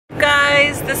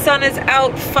the sun is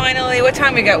out finally. What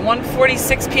time we got?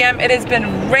 1:46 p.m. It has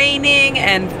been raining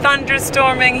and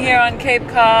thunderstorming here on Cape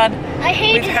Cod.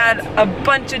 We've had a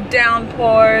bunch of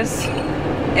downpours,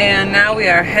 and now we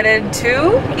are headed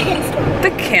to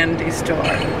the candy store.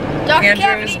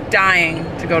 Andrew's dying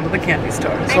to go to the candy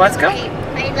store, so let's go.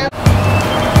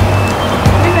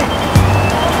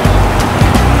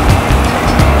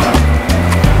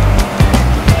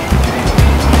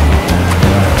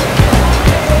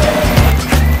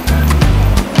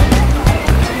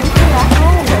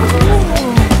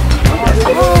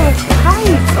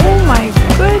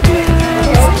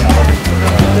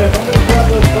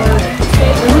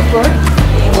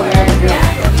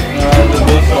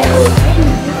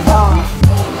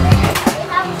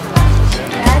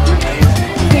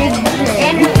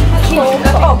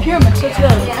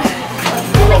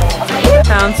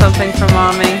 Found something for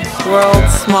mommy.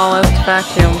 World's smallest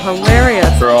vacuum.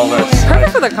 Hilarious. For all that.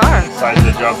 Perfect for the car. Size of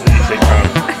the jobs that you take home.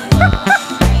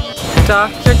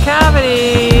 Dr.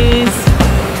 Cavities.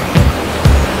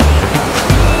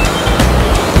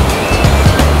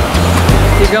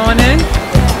 You going in?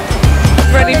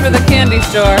 Ready for the candy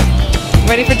store.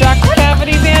 Ready for Dr.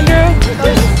 Cavities, Andrew?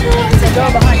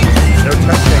 No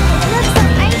touching.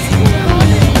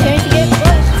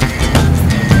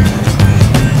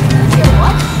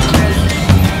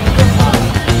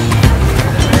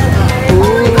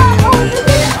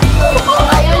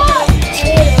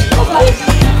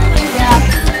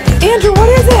 Andrew, what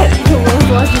is it?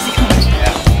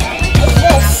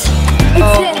 Oh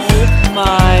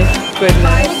my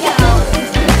goodness.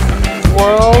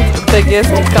 World's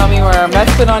biggest gummy worm.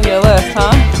 That's been on your list,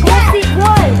 huh? Yes, it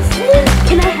was.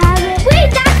 Can I have it? Wait,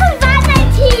 that comes on my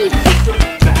teeth.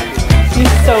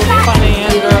 You're so funny,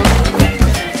 Andrew.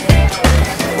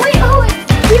 Wait, oh,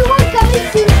 do you want gummy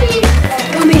sushi?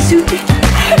 Gummy sushi.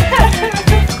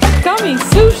 Gummy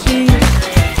sushi.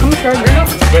 I'm sure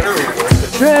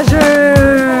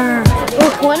treasure.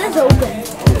 Look, one is open.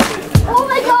 Oh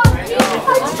my god,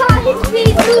 it's trying to be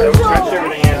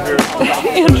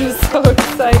Andrew's so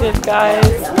excited, guys.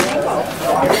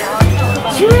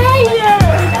 Treasure!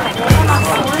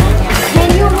 Can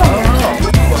you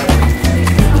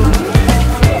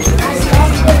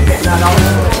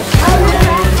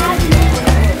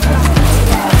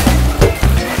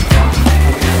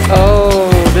Oh,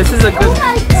 this is a good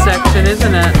section,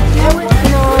 isn't it?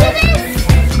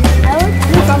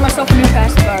 I found myself a new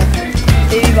pacifier.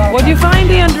 What'd you find,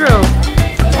 Andrew?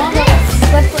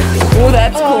 Oh,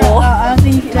 that's cool. I don't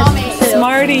think that's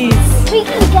Smarties. We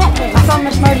can get this. I found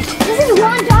my Smarties. This is $1.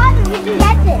 We can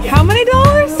get this. How many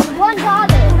dollars? $1.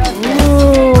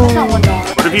 Ooh. Not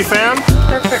 $1. What have you found?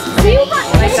 Perfect. You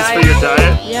got This is for your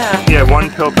diet? Yeah. Yeah, 1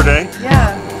 pill per day.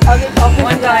 Yeah.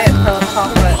 One diet pill of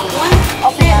chocolate.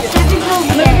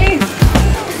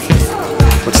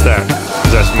 What's that?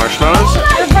 Is that marshmallows?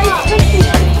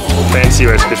 Fancy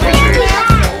Rice Krispie treats.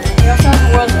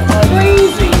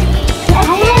 Crazy.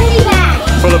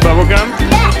 Full of bubble gum?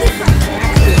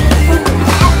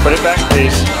 Put it back,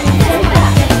 please.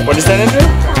 What is that, Andrew?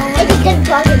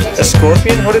 A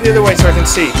scorpion? Hold it the other way so I can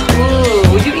see.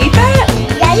 Ooh, would you eat that?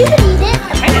 Yeah, you can eat it.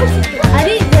 I'd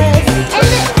eat this.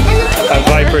 A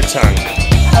viper tongue.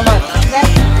 How much?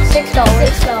 $6.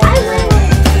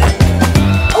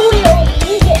 Oh,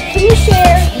 can you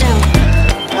share? No.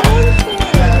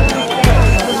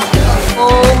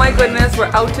 Oh my goodness, we're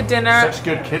out to dinner. Such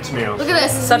good kids meals. Look at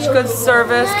this. Such good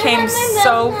service, came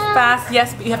so fast.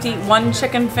 Yes, but you have to eat one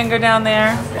chicken finger down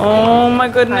there. Oh my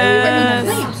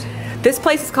goodness. This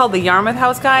place is called the Yarmouth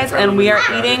House, guys, and we are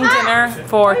eating dinner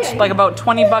for like about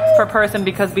 20 bucks per person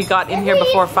because we got in here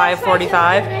before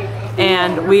 5:45,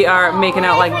 and we are making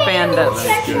out like bandits.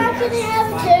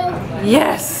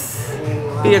 Yes.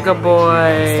 Be a good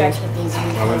boy.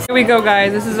 Here we go,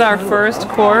 guys. This is our first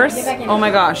course. Oh my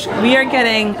gosh. We are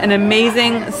getting an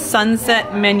amazing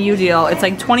sunset menu deal. It's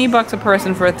like 20 bucks a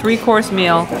person for a 3-course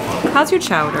meal. How's your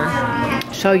chowder?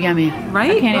 So yummy.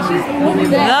 Right? I can't even believe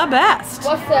The that. best.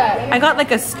 What's that? I got like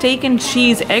a steak and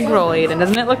cheese egg roll, Aiden.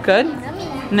 Doesn't it look good?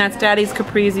 And that's Daddy's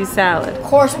caprese salad.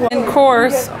 Course one. And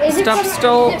course, stuffed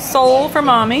sole for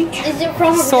Mommy. Is it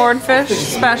from Swordfish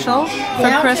special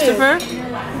for Christopher.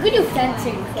 We do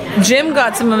fencing. Jim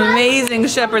got some amazing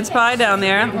shepherd's pie down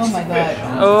there. Oh my god.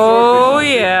 Oh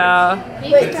yeah.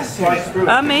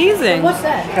 Amazing. What's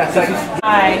that?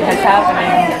 Hi, what's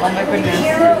happening? Oh my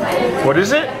goodness. What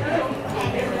is it?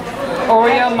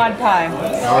 Oreo mud pie.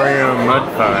 Oreo mud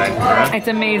pie. Huh? It's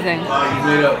amazing.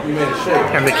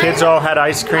 And the kids all had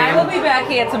ice I cream. will be back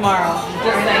here tomorrow.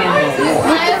 Just saying.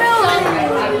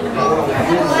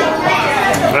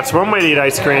 That's one way to eat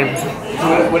ice cream.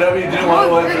 Whatever you didn't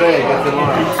want today, get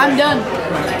tomorrow. I'm done.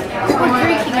 We're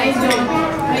drinking. How you doing?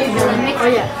 How you doing? Oh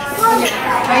yeah.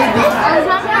 How you doing?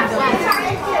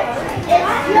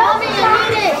 Mommy, I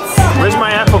need it. Where's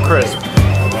my apple crisp?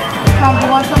 Tom, you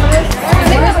want some of this?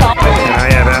 I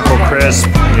have apple crisp.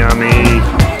 Yummy.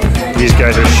 These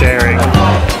guys are sharing.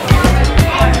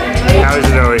 How is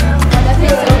it, Zoe?